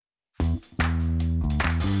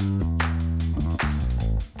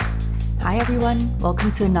Hi everyone,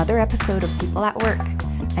 welcome to another episode of People at Work.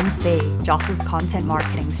 I'm Faye, Jostle's content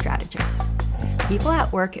marketing strategist. People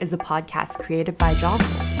at Work is a podcast created by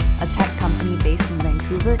Jostle, a tech company based in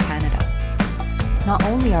Vancouver, Canada. Not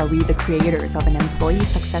only are we the creators of an employee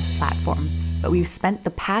success platform, but we've spent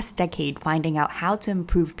the past decade finding out how to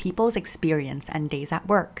improve people's experience and days at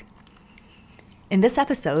work. In this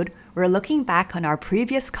episode, we're looking back on our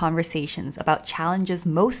previous conversations about challenges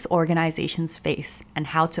most organizations face and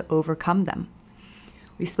how to overcome them.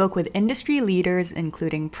 We spoke with industry leaders,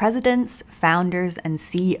 including presidents, founders, and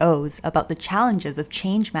CEOs, about the challenges of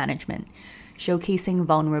change management, showcasing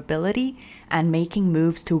vulnerability, and making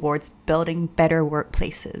moves towards building better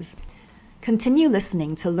workplaces. Continue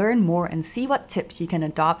listening to learn more and see what tips you can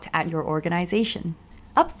adopt at your organization.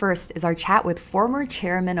 Up first is our chat with former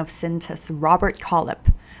chairman of Cintas, Robert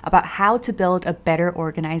Collip, about how to build a better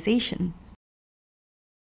organization.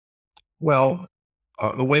 Well,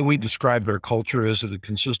 the way we described our culture is that it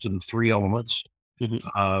consisted of three elements.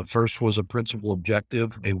 First was a principal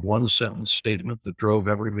objective, a one-sentence statement that drove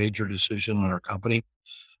every major decision in our company.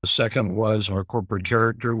 The second was our corporate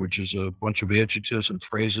character, which is a bunch of adjectives and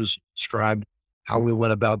phrases described how we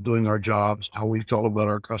went about doing our jobs, how we felt about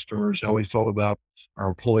our customers, how we felt about our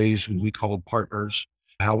employees, who we called partners,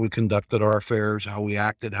 how we conducted our affairs, how we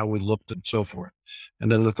acted, how we looked, and so forth.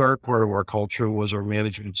 And then the third part of our culture was our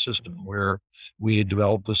management system, where we had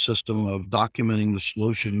developed a system of documenting the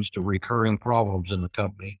solutions to recurring problems in the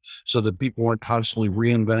company so that people weren't constantly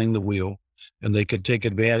reinventing the wheel and they could take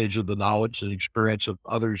advantage of the knowledge and experience of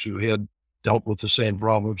others who had dealt with the same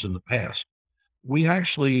problems in the past. We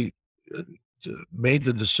actually made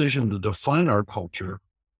the decision to define our culture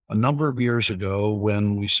a number of years ago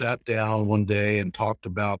when we sat down one day and talked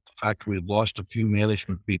about the fact we had lost a few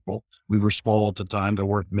management people. We were small at the time, there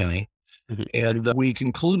weren't many. And we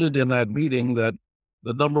concluded in that meeting that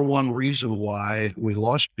the number one reason why we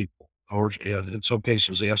lost people, or in some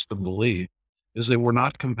cases asked them to leave, is they were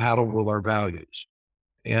not compatible with our values.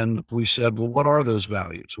 And we said, well, what are those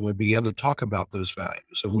values? And we began to talk about those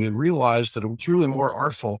values. And we had realized that it was really more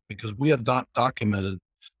our fault because we had not documented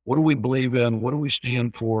what do we believe in, what do we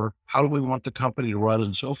stand for, how do we want the company to run,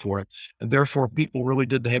 and so forth. And therefore, people really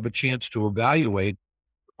didn't have a chance to evaluate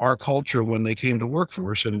our culture when they came to work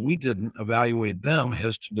for us. And we didn't evaluate them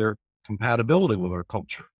as to their compatibility with our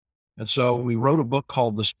culture. And so we wrote a book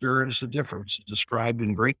called The Spirit is the Difference. It described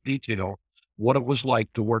in great detail what it was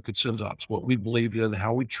like to work at Cintas, what we believed in,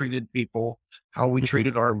 how we treated people, how we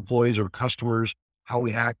treated our employees or customers, how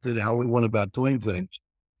we acted, how we went about doing things.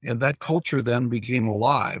 And that culture then became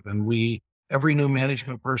alive. And every new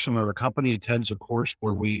management person in our company attends a course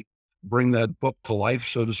where we bring that book to life,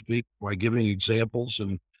 so to speak, by giving examples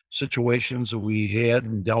and situations that we had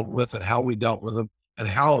and dealt with and how we dealt with them and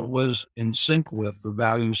how it was in sync with the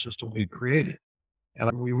value system we created. And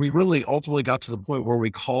we really ultimately got to the point where we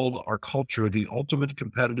called our culture the ultimate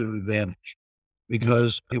competitive advantage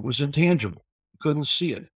because it was intangible. You couldn't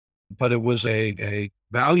see it, but it was a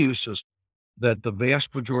value system that the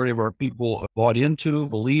vast majority of our people bought into,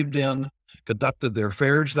 believed in, conducted their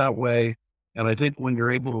affairs that way. And I think when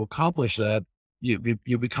you're able to accomplish that, you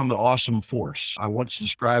become the awesome force. I once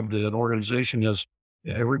described an organization as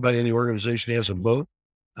everybody in the organization has a boat.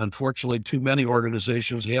 Unfortunately, too many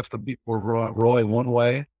organizations, half the people are rowing one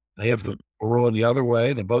way, and half the people rowing the other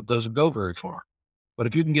way, and the boat doesn't go very far. But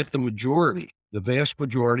if you can get the vast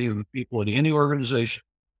majority of the people in any organization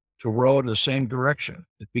to row in the same direction,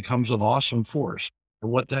 it becomes an awesome force. And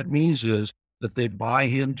what that means is that they buy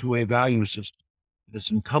into a value system.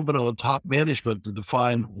 It's incumbent on the top management to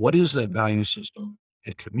define what is that value system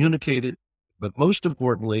and communicate it, but most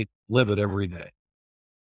importantly, live it every day.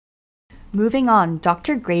 Moving on,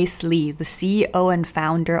 Dr. Grace Lee, the CEO and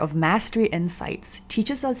founder of Mastery Insights,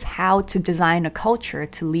 teaches us how to design a culture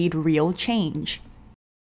to lead real change.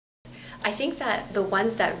 I think that the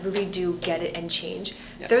ones that really do get it and change,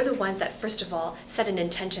 they're the ones that, first of all, set an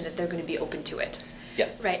intention that they're going to be open to it.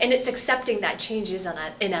 Right, and it's accepting that change is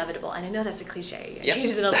inevitable. And I know that's a cliche.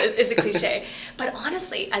 Change is a cliche. But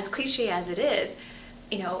honestly, as cliche as it is,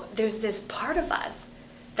 there's this part of us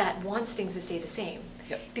that wants things to stay the same.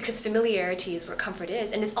 Because familiarity is where comfort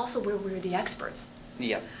is, and it's also where we're the experts.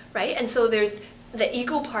 Right? And so there's the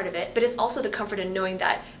ego part of it, but it's also the comfort in knowing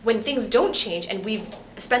that when things don't change and we've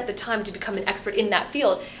spent the time to become an expert in that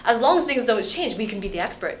field, as long as things don't change, we can be the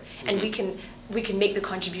expert, and we can make the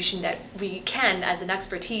contribution that we can as an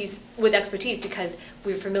expertise because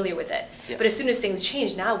we're familiar with it. But as soon as things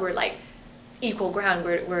change, now we're like equal ground.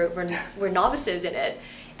 We're novices in it,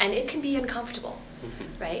 and it can be uncomfortable.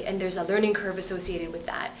 right? And there's a learning curve associated with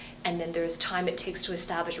that. And then there's time it takes to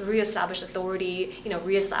reestablish authority,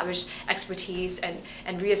 reestablish expertise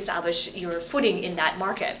and reestablish your footing in that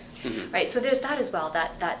market, right? So there's that as well,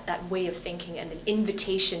 that way of thinking and an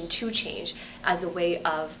invitation to change as a way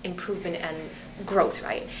of improvement and growth,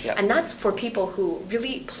 right? Yep. And that's for people who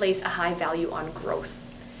really place a high value on growth,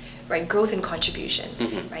 right? Growth and contribution,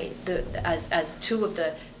 right? As two of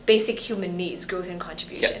the basic human needs, growth and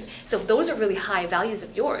contribution. Yep. So if those are really high values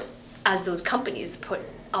of yours, as those companies put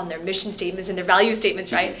on their mission statements and their value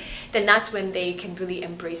statements, right? Then that's when they can really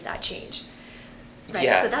embrace that change, right?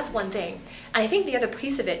 Yeah. So that's one thing. And I think the other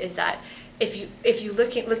piece of it is that if you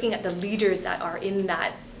looking at the leaders that are in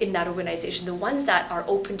that organization, the ones that are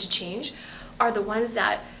open to change are the ones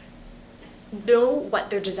that know what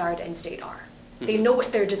their desired end state are. They know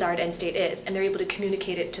what their desired end state is, and they're able to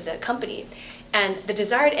communicate it to the company. And the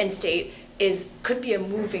desired end state could be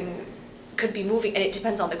moving, and it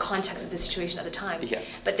depends on the context of the situation at the time. Yeah.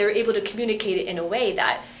 But they're able to communicate it in a way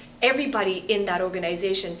that everybody in that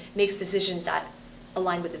organization makes decisions that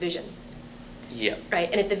align with the vision. Yeah. Right.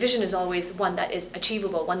 And if the vision is always one that is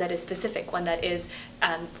achievable, one that is specific, one that is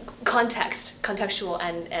contextual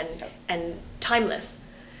and timeless,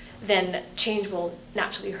 then change will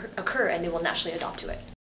naturally occur and they will naturally adopt to it.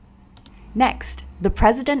 Next, the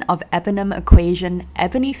president of Ebenham Equation,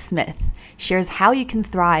 Ebony Smith, shares how you can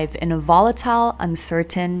thrive in a volatile,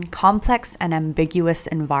 uncertain, complex, and ambiguous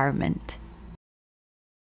environment.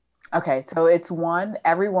 Okay, so it's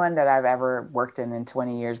everyone that I've ever worked in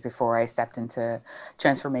 20 years before I stepped into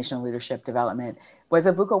transformational leadership development was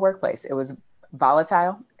a VUCA workplace. It was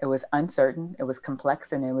volatile, it was uncertain, it was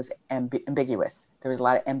complex, and it was ambiguous. There was a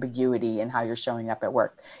lot of ambiguity in how you're showing up at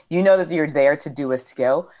work. You know that you're there to do a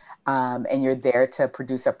skill and you're there to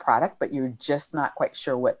produce a product, but you're just not quite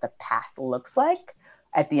sure what the path looks like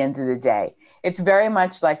at the end of the day. It's very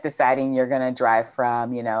much like deciding you're going to drive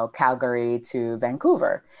from, Calgary to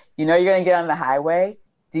Vancouver. You're going to get on the highway.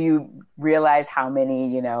 Do you realize how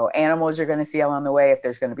many, animals you're going to see along the way, if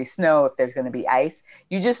there's going to be snow, if there's going to be ice?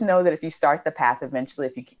 You just know that if you start the path, eventually,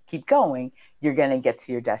 if you keep going, you're going to get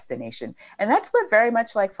to your destination. And that's what very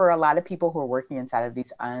much like for a lot of people who are working inside of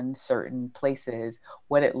these uncertain places,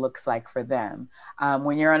 what it looks like for them.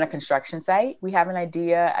 When you're on a construction site, we have an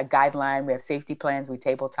idea, a guideline, we have safety plans, we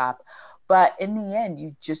tabletop. But in the end,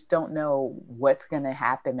 you just don't know what's going to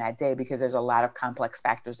happen that day because there's a lot of complex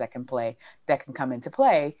factors that can come into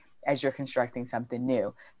play as you're constructing something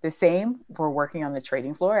new. The same for working on the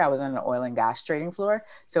trading floor. I was on an oil and gas trading floor.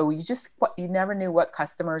 So you never knew what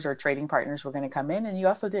customers or trading partners were going to come in. And you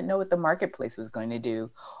also didn't know what the marketplace was going to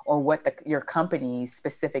do or what your company's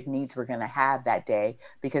specific needs were going to have that day,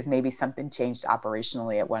 because maybe something changed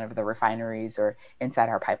operationally at one of the refineries or inside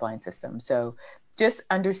our pipeline system. So just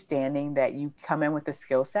understanding that you come in with a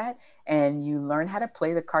skill set and you learn how to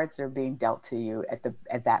play the cards that are being dealt to you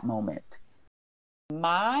at that moment.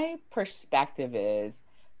 My perspective is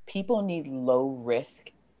people need low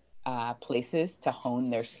risk places to hone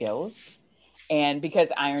their skills. And because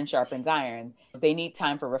iron sharpens iron, they need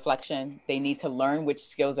time for reflection. They need to learn which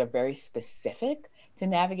skills are very specific to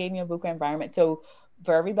navigating a VUCA environment. So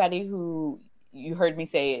for everybody who you heard me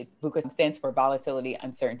say, VUCA stands for volatility,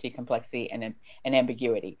 uncertainty, complexity, and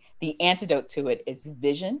ambiguity. The antidote to it is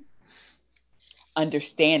vision,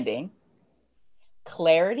 understanding,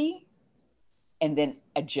 clarity, and then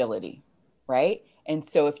agility, right? And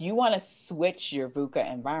so if you want to switch your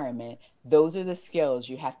VUCA environment, those are the skills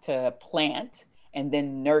you have to plant and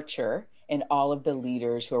then nurture in all of the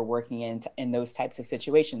leaders who are working in those types of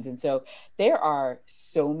situations. And so there are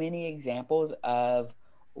so many examples of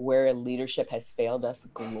where leadership has failed us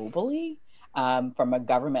globally, from a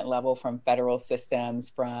government level, from federal systems,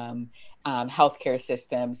 from healthcare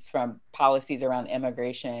systems, from policies around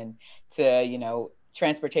immigration to,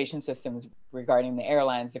 transportation systems regarding the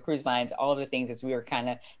airlines, the cruise lines, all of the things as we were kind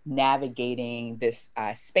of navigating this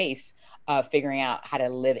space of figuring out how to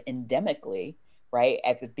live endemically, right?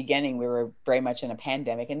 At the beginning, we were very much in a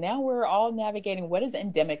pandemic, and now we're all navigating what does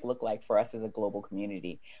endemic look like for us as a global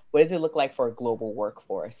community? What does it look like for a global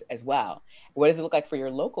workforce as well? What does it look like for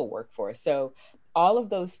your local workforce? So all of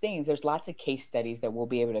those things, there's lots of case studies that we'll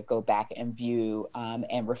be able to go back and view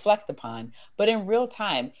and reflect upon. But in real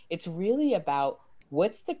time, it's really about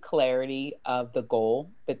what's the clarity of the goal,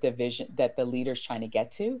 that the vision that the leader's trying to get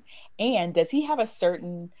to? And does he have a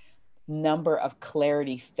certain number of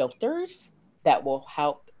clarity filters that will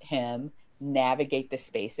help him navigate the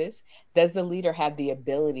spaces? Does the leader have the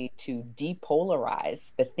ability to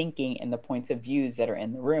depolarize the thinking and the points of views that are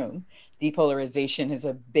in the room? Depolarization is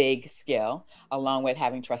a big skill, along with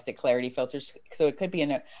having trusted clarity filters. So it could be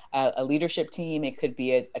in a leadership team, it could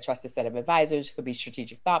be a trusted set of advisors, it could be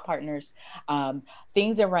strategic thought partners,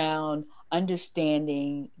 things around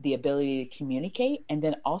understanding the ability to communicate, and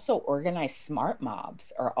then also organize smart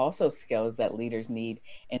mobs are also skills that leaders need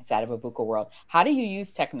inside of a VUCA world. How do you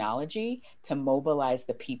use technology to mobilize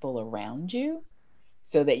the people around you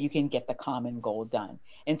so that you can get the common goal done?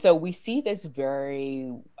 And so we see this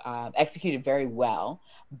very executed very well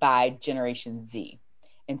by Generation Z.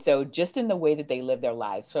 And so just in the way that they live their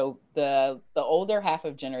lives. So the older half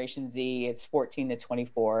of Generation Z is 14 to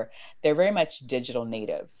 24. They're very much digital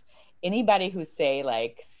natives. Anybody who's say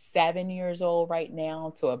like 7 years old right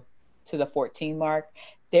now to the 14 mark,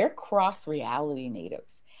 they're cross reality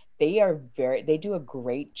natives. They do a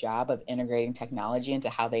great job of integrating technology into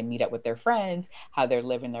how they meet up with their friends, how they're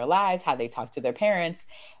living their lives, how they talk to their parents,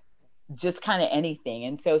 just kind of anything.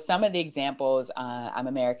 And so some of the examples, I'm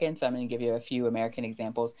American, so I'm going to give you a few American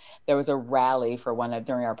examples. There was a rally for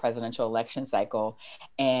during our presidential election cycle,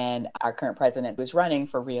 and our current president was running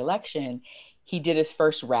for re-election. He did his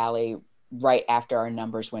first rally right after our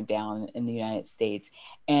numbers went down in the United States.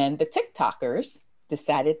 And the TikTokers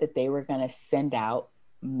decided that they were going to send out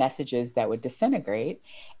messages that would disintegrate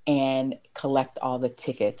and collect all the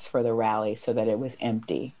tickets for the rally so that it was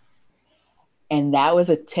empty. And that was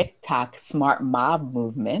a TikTok smart mob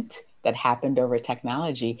movement that happened over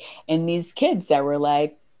technology. And these kids that were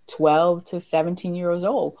like 12 to 17 years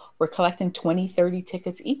old were collecting 20, 30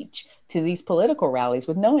 tickets each to these political rallies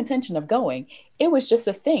with no intention of going. It was just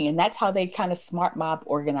a thing. And that's how they kind of smart mob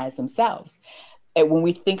organize themselves. And when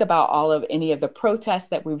we think about any of the protests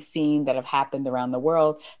that we've seen that have happened around the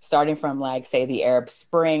world, starting from like, say, the Arab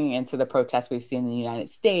Spring into the protests we've seen in the United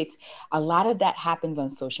States, a lot of that happens on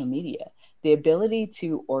social media. The ability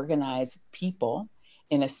to organize people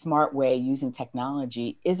in a smart way using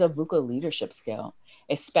technology is a VUCA leadership skill,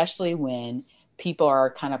 especially when people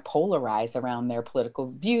are kind of polarized around their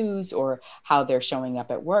political views or how they're showing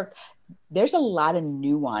up at work. There's a lot of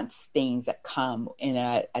nuanced things that come in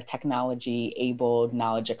a technology-abled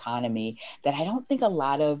knowledge economy that I don't think a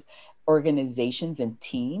lot of organizations and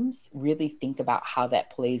teams really think about how that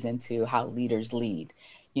plays into how leaders lead.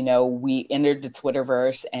 You know, we entered the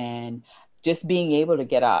Twitterverse, and just being able to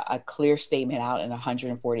get a clear statement out in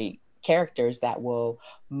 140 characters that will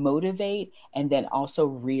motivate and then also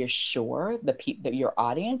reassure your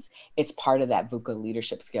audience is part of that VUCA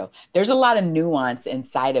leadership skill. There's a lot of nuance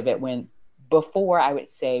inside of it. When before I would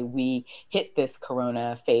say we hit this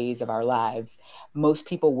Corona phase of our lives, most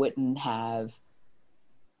people wouldn't have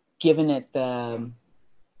given it the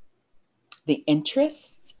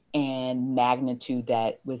interest and magnitude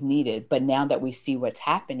that was needed. But now that we see what's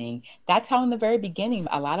happening, that's how in the very beginning,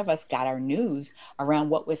 a lot of us got our news around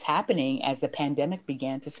what was happening as the pandemic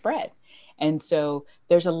began to spread. And so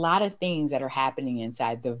there's a lot of things that are happening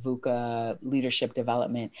inside the VUCA leadership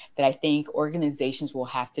development that I think organizations will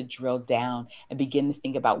have to drill down and begin to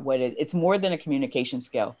think about it's more than a communication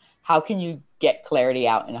skill. How can you get clarity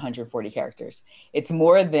out in 140 characters? It's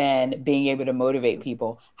more than being able to motivate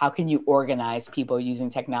people. How can you organize people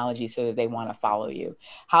using technology so that they want to follow you?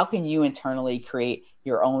 How can you internally create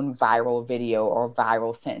your own viral video or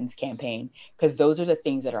viral sentence campaign? Because those are the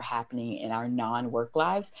things that are happening in our non-work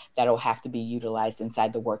lives that will have to be utilized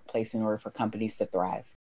inside the workplace in order for companies to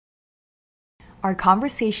thrive. Our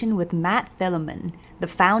conversation with Matt Thielemann, the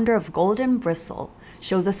founder of Golden Bristle,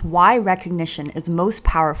 shows us why recognition is most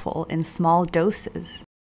powerful in small doses.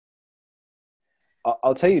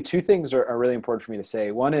 I'll tell you two things are really important for me to say.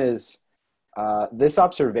 One is this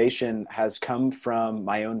observation has come from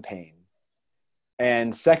my own pain.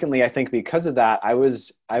 And secondly, I think because of that, I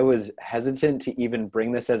was hesitant to even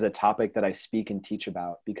bring this as a topic that I speak and teach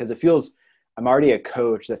about, because I'm already a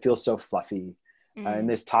coach that feels so fluffy. And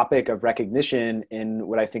this topic of recognition in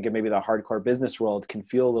what I think of maybe the hardcore business world can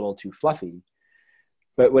feel a little too fluffy.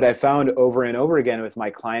 But what I found over and over again with my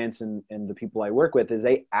clients and the people I work with is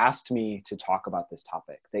they asked me to talk about this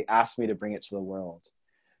topic. They asked me to bring it to the world.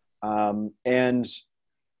 And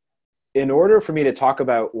in order for me to talk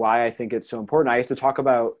about why I think it's so important, I have to talk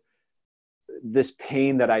about this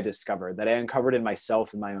pain that I discovered, that I uncovered in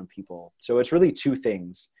myself and my own people. So it's really two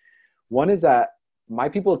things. One is that my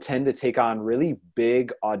people tend to take on really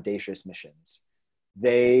big, audacious missions.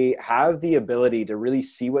 They have the ability to really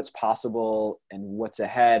see what's possible and what's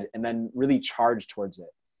ahead, and then really charge towards it.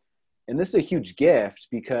 And this is a huge gift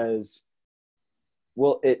because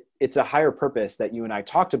Well, it's a higher purpose that you and I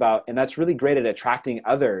talked about, and that's really great at attracting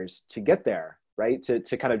others to get there, right? To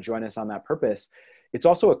kind of join us on that purpose. It's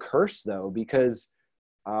also a curse though, because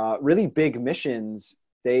really big missions,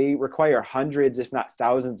 they require hundreds, if not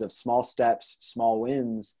thousands of small steps, small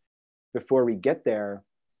wins before we get there.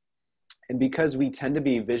 And because we tend to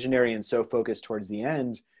be visionary and so focused towards the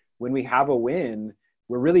end, when we have a win,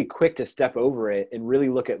 we're really quick to step over it and really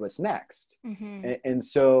look at what's next. Mm-hmm. And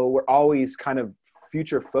so we're always kind of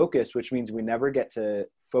future focused, which means we never get to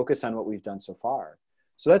focus on what we've done so far.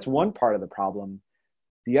 So that's one part of the problem.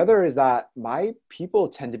 The other is that my people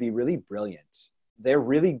tend to be really brilliant. They're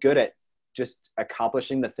really good at just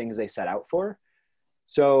accomplishing the things they set out for.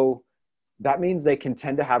 So that means they can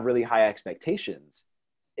tend to have really high expectations.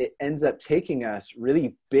 It ends up taking us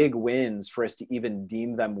really big wins for us to even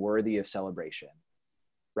deem them worthy of celebration,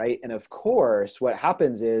 right? And of course, what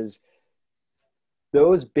happens is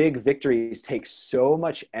those big victories take so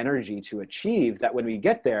much energy to achieve that when we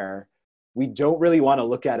get there, we don't really want to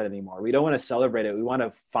look at it anymore. We don't want to celebrate it. We want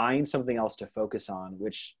to find something else to focus on,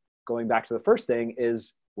 which, going back to the first thing,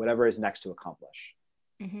 is whatever is next to accomplish.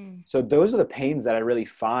 Mm-hmm. So those are the pains that I really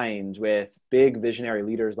find with big visionary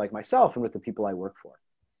leaders like myself and with the people I work for.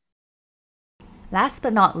 Last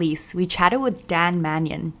but not least, we chatted with Dan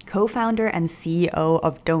Mannion, co-founder and CEO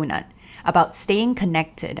of Donut, about staying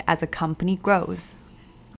connected as a company grows.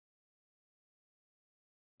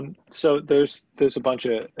 So there's a bunch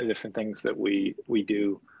of different things that we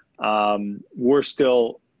do. We're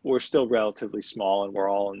still relatively small, and we're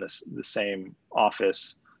all in the same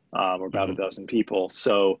office. We're about a dozen people,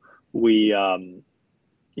 so we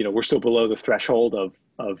we're still below the threshold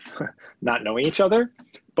of not knowing each other.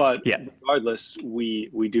 But regardless,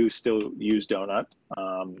 we do still use Donut.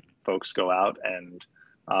 Folks go out and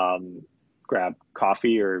grab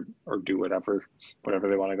coffee or do whatever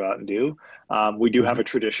they want to go out and do. We do have a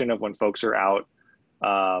tradition of when folks are out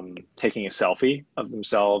taking a selfie of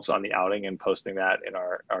themselves on the outing and posting that in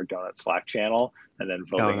our Donut Slack channel, and then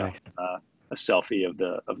voting on a selfie of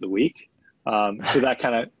the week. So that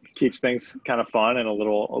kind of keeps things kind of fun and a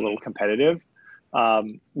little competitive.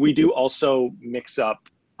 We do also mix up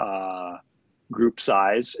group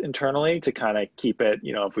size internally to kind of keep it,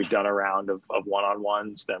 if we've done a round of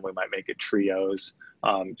one-on-ones, then we might make it trios,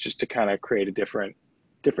 just to kind of create a different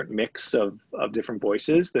mix of different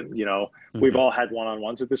voices that, we've all had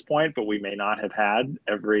one-on-ones at this point, but we may not have had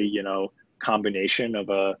every, combination of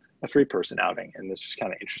a 3-person outing. And there's just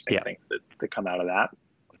kind of interesting things that come out of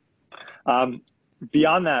that.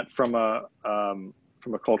 Beyond that, from a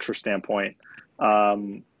culture standpoint,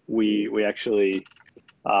 we actually,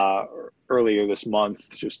 earlier this month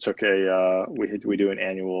just took we do an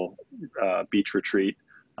annual beach retreat.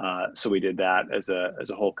 So we did that as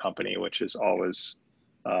a whole company, which is always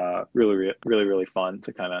really fun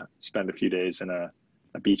to kind of spend a few days in a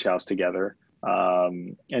beach house together,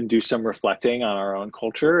 and do some reflecting on our own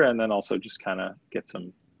culture, and then also just kind of get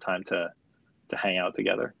some time to hang out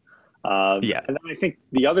together. And then I think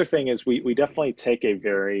the other thing is we definitely take a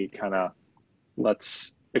very kind of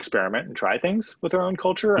let's experiment and try things with our own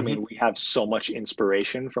culture. I mean, we have so much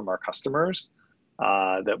inspiration from our customers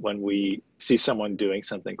that when we see someone doing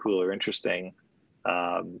something cool or interesting,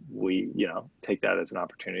 we take that as an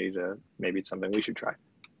opportunity to maybe it's something we should try.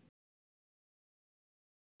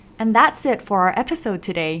 And that's it for our episode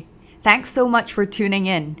today. Thanks so much for tuning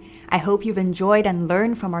in. I hope you've enjoyed and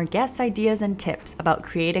learned from our guests' ideas and tips about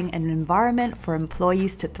creating an environment for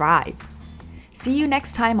employees to thrive. See you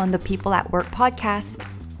next time on the People at Work podcast.